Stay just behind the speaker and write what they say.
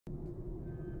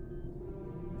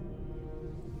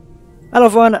Hello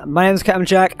everyone, my name is Captain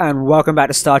Jack and welcome back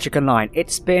to Star Trek Online.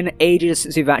 It's been ages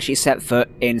since we've actually set foot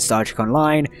in Star Trek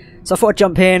Online, so I thought I'd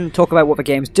jump in, talk about what the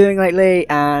game's doing lately,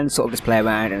 and sort of just play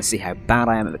around and see how bad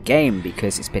I am at the game,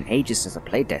 because it's been ages since I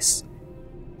played this.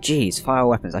 Jeez, fire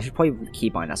weapons, I should probably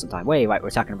keybind that sometime. Wait, right, we're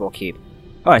attacking a Borg cube.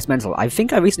 Oh, it's mental. I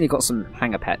think I recently got some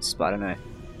hanger pets, but I don't know.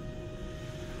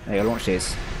 There you go, launch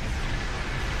these.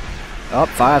 Oh,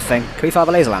 fire thing. Can we fire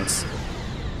the laser lance?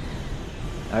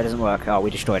 No, it doesn't work. Oh, we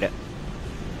destroyed it.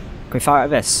 Can we fire at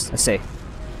this? Let's see.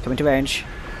 Come into range.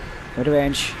 Come into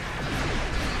range.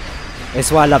 This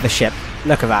is why I love this ship.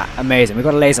 Look at that. Amazing. We've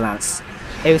got a laser lance.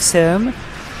 Awesome.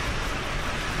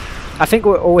 I think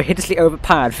we're hideously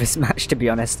overpowered for this match, to be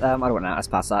honest. I don't want that. Let's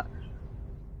pass that.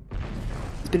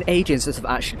 It's been ages since I've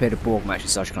actually played a Borg match in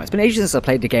Star Trek Online. It's been ages since I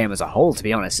played the game as a whole, to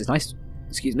be honest. It's nice.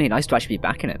 Excuse me. Nice to actually be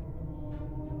back in it.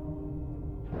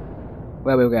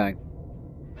 Where are we going?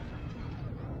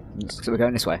 So we're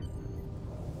going this way.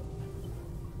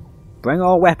 Bring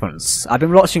all weapons. I've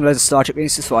been watching loads of Star Trek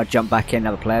games, so I'd jump back in and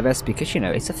have a play of this, because, you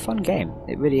know, it's a fun game.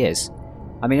 It really is.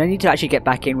 I mean, I need to actually get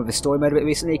back in with the story mode a bit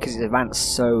recently, because it's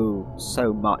advanced so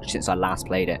much since I last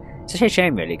played it. It's a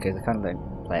shame, really, because I kind of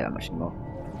don't play it that much anymore.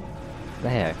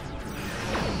 There.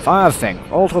 Fire thing.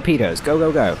 All torpedoes. Go,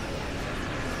 go, go.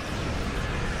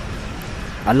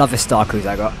 I love this Star Cruiser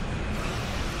I got.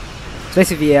 It's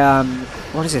basically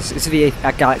what is this? This is the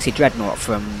Galaxy Dreadnought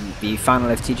from the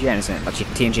final of TGN, isn't it? Like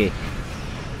TNG.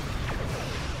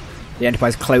 The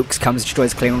Enterprise cloaks, comes,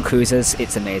 destroys Klingon cruisers.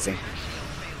 It's amazing.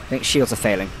 I think shields are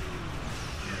failing.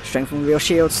 Strengthen real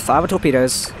shields. Fire the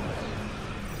torpedoes.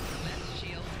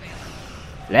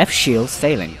 Left shields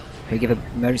failing. Can we give an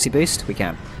emergency boost? We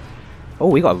can. Oh,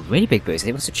 we got a really big boost.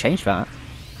 They must have changed that.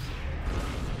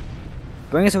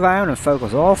 Bring us around and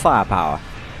focus all firepower.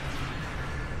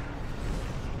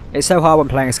 It's so hard when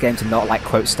playing this game to not like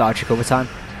quote Star Trek all the time.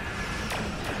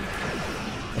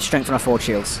 Let's strengthen our forward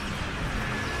shields.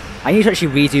 I need to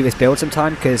actually redo this build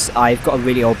sometime, because I've got a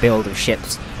really old build of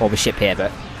ships, or the ship here,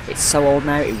 but it's so old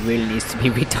now it really needs to be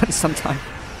redone sometime.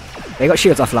 They got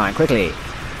shields offline, quickly.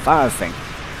 Fire everything.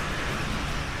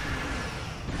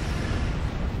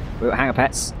 We got hanger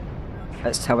pets.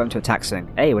 Let's tell them to attack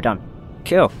soon. Hey, we're done.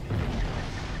 Cool.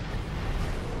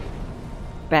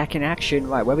 Back in action.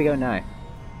 Right, where are we going now?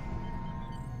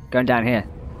 Going down here.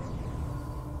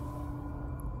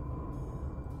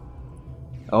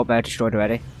 Oh, they're destroyed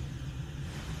already.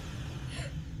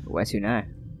 Where to now?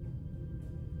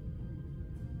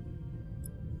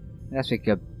 I guess we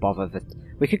could bother the...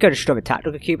 We could go destroy the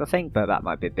tactical cube, I think, but that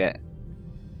might be a bit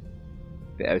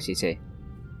OCT.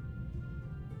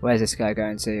 Where's this guy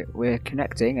going to? We're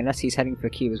connecting, unless he's heading for a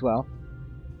cube as well.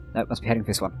 No, must be heading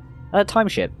for this one. Time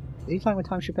ship. Is he flying with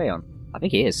time ship A on? I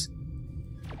think he is.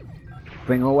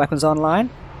 Bring all weapons online.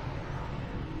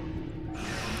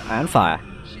 And fire.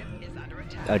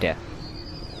 Oh dear.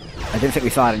 I didn't think we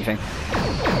fired anything.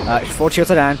 Forward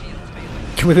shields are down.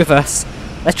 Can we reverse?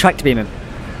 Let's tractor beam him.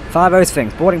 Fire those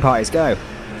things. Boarding parties, go.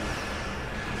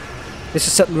 This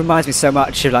just reminds me so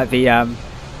much of like the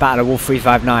Battle of Wolf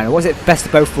 359. Or was it Best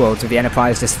of Both Worlds with the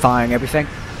Enterprise just firing everything?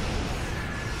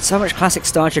 So much classic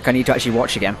Star Trek I need to actually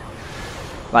watch again.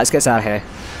 Right, let's get us out of here.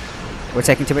 We're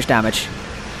taking too much damage.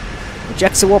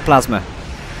 Ejects the warp plasma.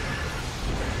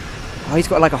 Oh, he's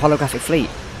got like a holographic fleet.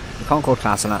 The Concorde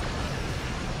class on that.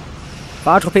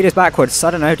 Fire torpedoes backwards.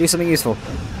 I don't know, do something useful.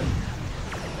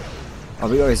 Oh,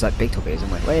 we got these like big torpedoes,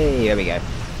 haven't we? Way, there we go.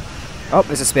 Oh,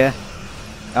 there's a spear.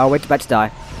 Oh, we're about to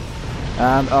die.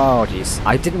 Oh jeez.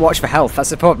 I didn't watch for health, that's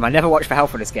the problem. I never watch for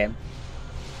health for this game.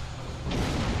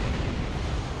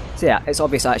 So yeah, it's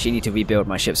obvious I actually need to rebuild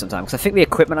my ship sometime, because I think the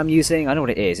equipment I'm using, I know what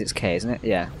it is, it's K, isn't it?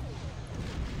 Yeah.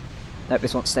 Nope,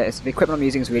 this won't stay. The equipment I'm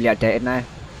using is really outdated now.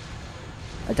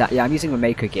 Yeah, I'm using the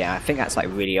Maker gear. I think that's like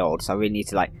really old, so I really need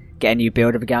to like get a new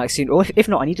build of a Galaxy. Or if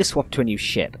not, I need to swap to a new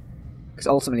ship, because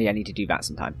ultimately I need to do that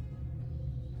sometime.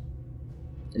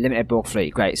 Limited Borg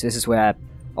fleet, great. So this is where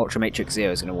Ultra Matrix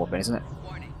Zero is going to warp in, isn't it?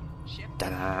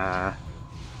 Ta-da!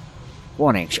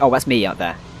 Warning! Oh, that's me out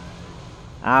there.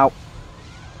 Ow!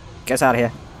 Get us out of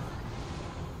here.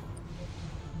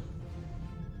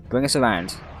 Bring us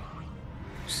around.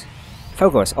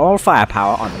 Focus all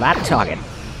firepower on that target.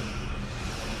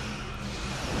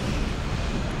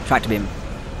 Tractor beam.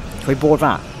 Can we board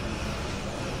that?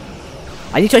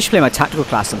 I need to actually play my tactical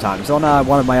class sometimes. On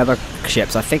one of my other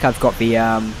ships, I think I've got the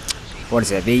what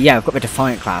is it? Yeah, I've got the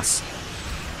Defiant class.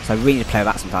 So I really need to play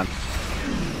that sometime.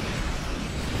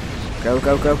 Go,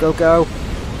 go, go, go, go!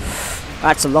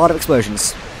 That's a lot of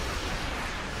explosions.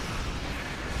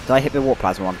 Did I hit the warp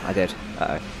plasma one? I did.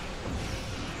 Uh oh.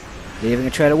 Leaving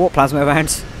a trail of warp plasma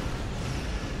around.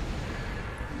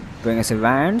 Bring us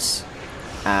around.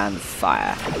 And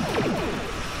fire.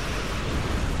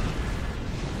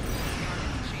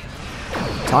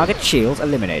 Target shield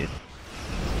eliminated.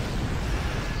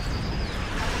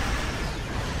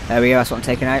 There we go, that's what I'm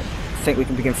taking out. I think we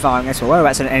can begin firing this one. Whoa,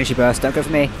 that's an energy burst, don't go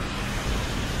for me.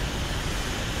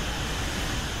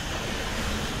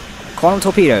 Quantum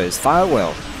torpedoes, fire at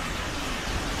will.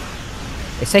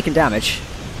 It's taking damage.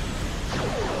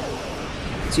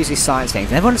 It's usually science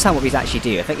things. I never understand what these actually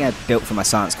do. I think they're built for my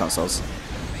science consoles.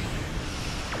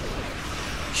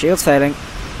 Shield's failing.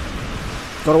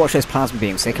 Gotta watch those plasma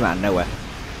beams, they come out of nowhere.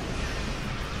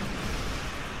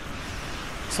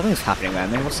 Something's happening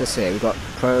around there. What's this here? We've got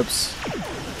probes.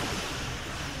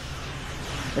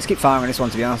 Let's keep firing on this one,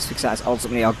 to be honest, because that's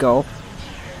ultimately our goal.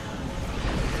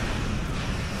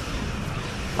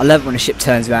 I love it when a ship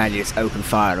turns around and you just open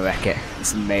fire and wreck it.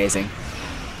 It's amazing.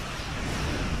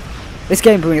 This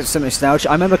game brings up so much nostalgia.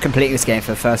 I remember completing this game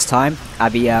for the first time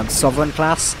at the Sovereign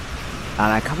class.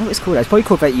 And I can't remember what it's called. It's probably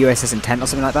called like USS Intent or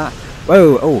something like that.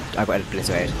 Whoa! Oh, I got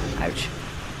obliterated. Ouch.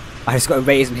 I just got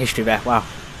erased in history there. Wow.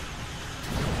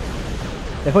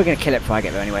 They're probably going to kill it before I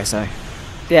get there anyway, so...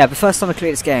 Yeah, the first time I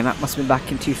cleared this game, that must have been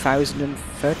back in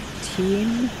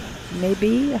 2013,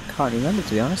 maybe? I can't remember,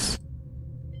 to be honest.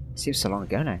 Seems so long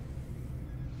ago now.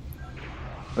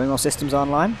 Bring all systems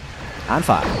online. And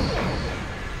fire.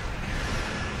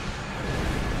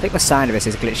 I think the sound of this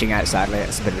is glitching out, sadly.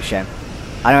 It's a bit of a shame.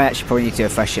 I know I actually probably need to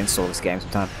fresh install this game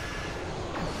sometime.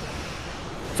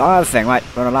 Fire everything. Right,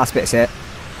 we're on the last bits here.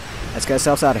 Let's get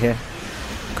ourselves out of here.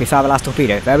 Can we fire the last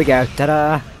torpedo? There we go.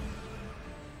 Ta-da!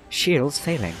 Shields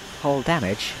failing. Hull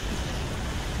damage.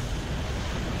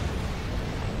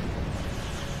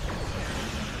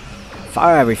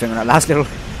 Fire everything on that last little,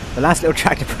 the last little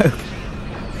tractor probe.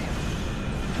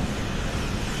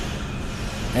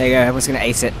 There you go. Everyone's gonna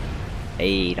ace it.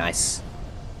 Hey, nice.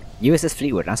 USS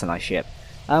Fleetwood. That's a nice ship.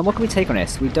 What can we take on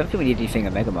this? We don't think we need anything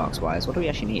Omega Marks wise. What do we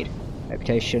actually need?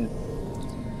 Reputation.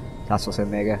 That's also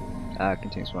Omega.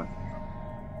 Continuous one.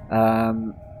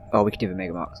 Oh, we could do the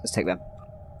Omega Marks. Let's take them.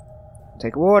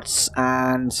 Take awards,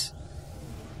 and...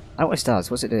 I don't know what this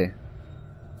does. What's it do?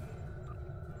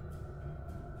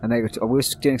 Omega... Oh, we were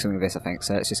doing something with this, I think,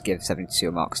 so let's just give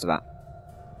 72 marks to that.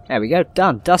 There we go.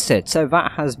 Done. Dusted. So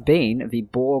that has been the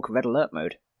Borg Red Alert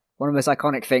mode. One of the most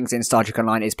iconic things in Star Trek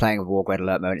Online is playing with Borg Red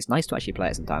Alert mode. It's nice to actually play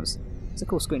it sometimes. It's a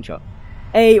cool screenshot.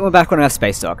 Hey, we're back on Earth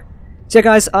Space Dog. So yeah,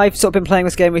 guys, I've sort of been playing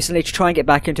this game recently to try and get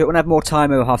back into it. When I have more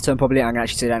time over half term, probably I'm going to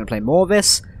actually sit down and play more of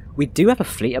this. We do have a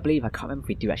fleet, I believe. I can't remember if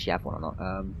we do actually have one or not.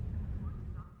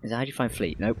 Is that how do you find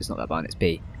fleet? Nope, it's not that button, it's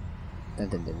B. Dun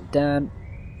dun dun dun.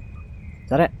 Is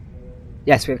that it?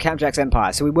 Yes, we have Captain Jack's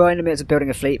Empire. So we were in the midst of building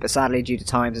a fleet, but sadly, due to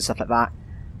times and stuff like that.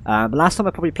 The last time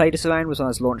I probably played this around was when I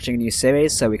was launching a new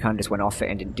series, so we kind of just went off it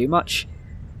and didn't do much.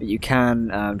 But you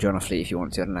can join a fleet if you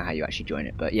want to. I don't know how you actually join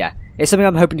it, but yeah. It's something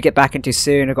I'm hoping to get back into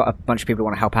soon. I've got a bunch of people who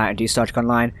want to help out and do Star Trek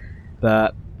Online,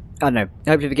 but I don't know.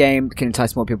 Hopefully the game can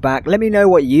entice more people back. Let me know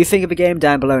what you think of the game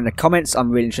down below in the comments. I'm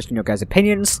really interested in your guys'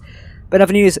 opinions. But in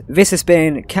other news, this has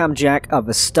been Cam Jack of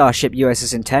the Starship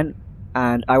USS Intent,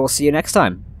 and I will see you next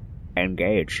time.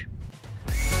 Engage.